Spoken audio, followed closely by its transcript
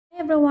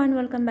everyone!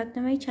 Welcome back to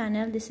my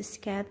channel. This is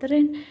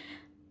Catherine.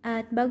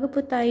 At bago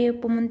po tayo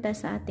pumunta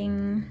sa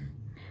ating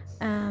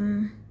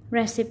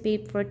recipe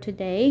for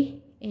today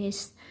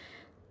is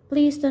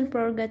please don't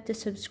forget to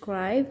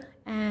subscribe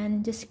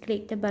and just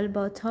click the bell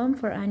button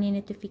for any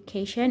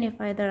notification if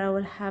either I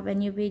will have a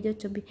new video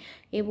to be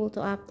able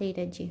to update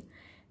you.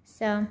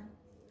 So,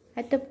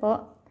 ito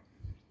po,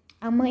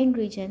 ang mga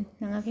ingredient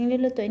ng aking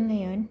lulutuin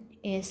ngayon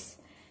is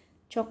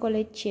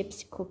chocolate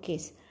chips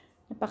cookies.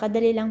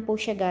 Napakadali lang po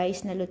siya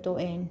guys na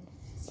lutuin.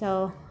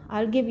 So,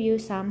 I'll give you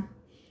some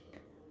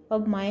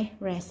of my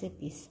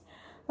recipes.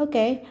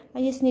 Okay,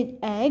 I just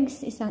need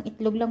eggs. Isang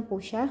itlog lang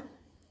po siya.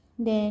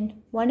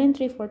 Then, 1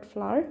 3/4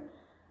 flour.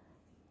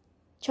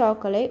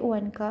 Chocolate,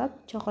 1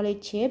 cup.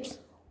 Chocolate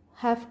chips.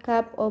 Half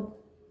cup of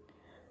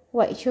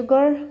white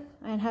sugar.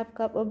 And half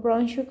cup of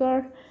brown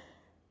sugar.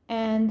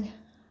 And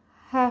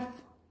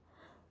half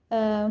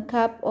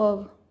cup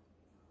of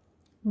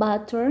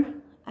butter.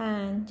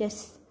 And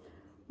just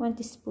 1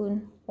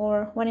 teaspoon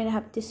or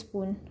 1.5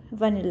 teaspoon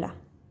vanilla.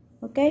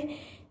 Okay?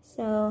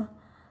 So,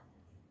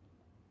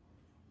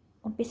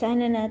 umpisahan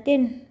na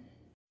natin.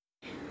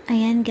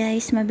 Ayan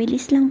guys,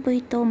 mabilis lang po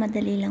ito.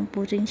 Madali lang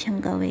po rin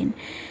siyang gawin.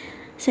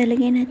 So,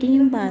 lagyan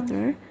natin yung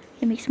butter.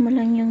 I-mix mo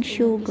lang yung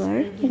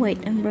sugar,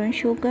 white and brown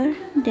sugar.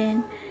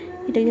 Then,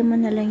 ilagay mo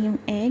na lang yung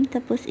egg.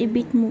 Tapos,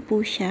 i-beat mo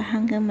po siya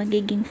hanggang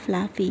magiging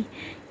fluffy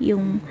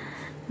yung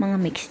mga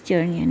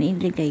mixture niya na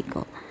ilagay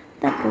ko.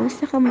 Tapos,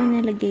 saka mo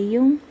nalagay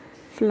yung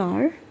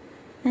flour,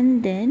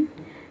 and then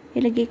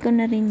ilagay ko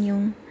na rin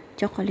yung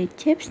chocolate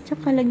chips,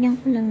 tsaka lagyan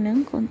ko lang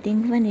ng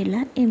konting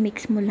vanilla,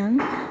 i-mix mo lang,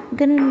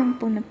 ganun lang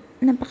po,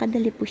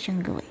 napakadali po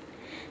siyang gawin.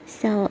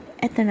 So,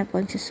 eto na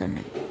po ang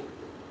susunod.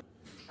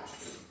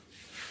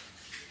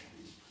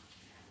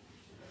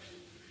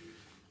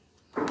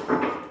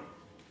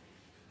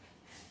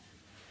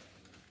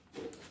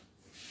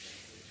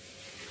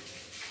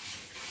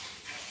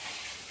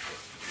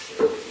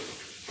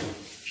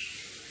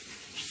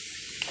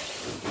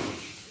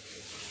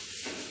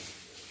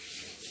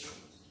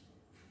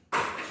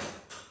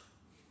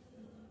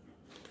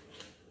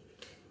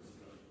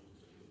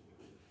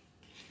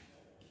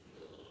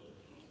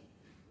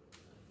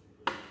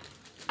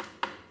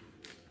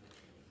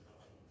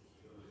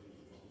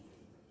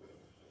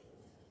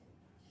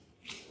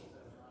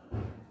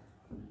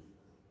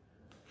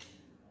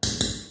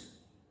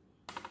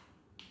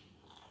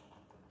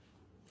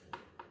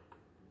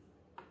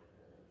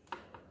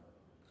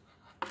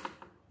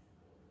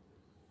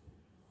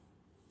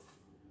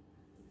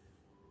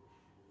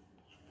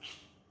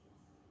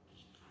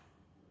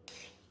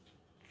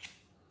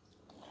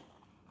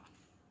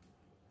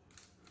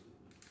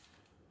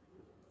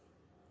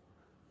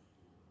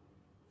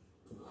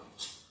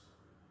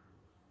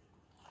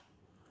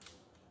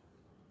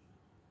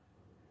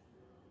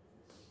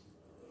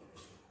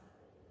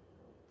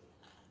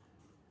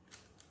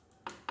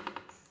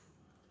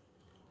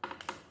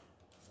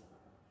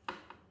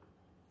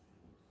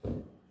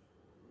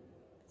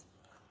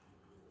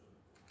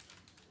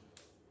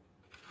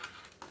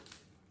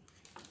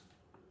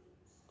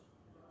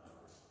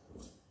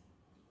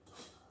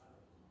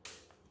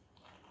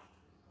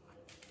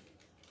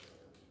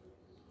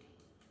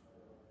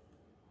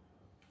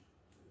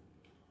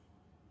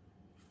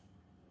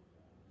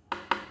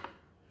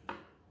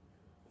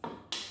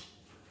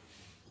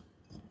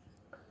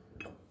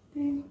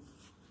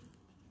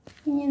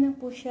 Ganyan na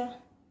po siya.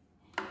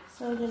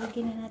 So,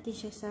 lalagyan na natin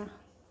siya sa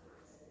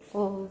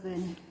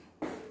oven.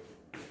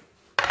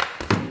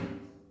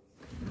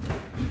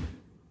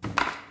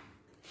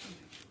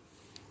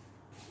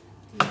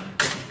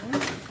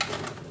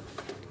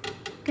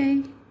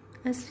 Okay.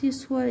 As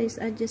usual is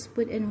I just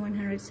put in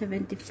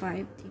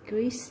 175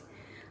 degrees.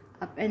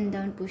 Up and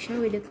down po siya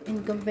with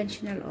in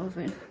conventional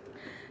oven.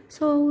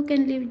 So, we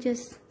can leave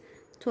just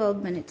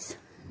 12 minutes.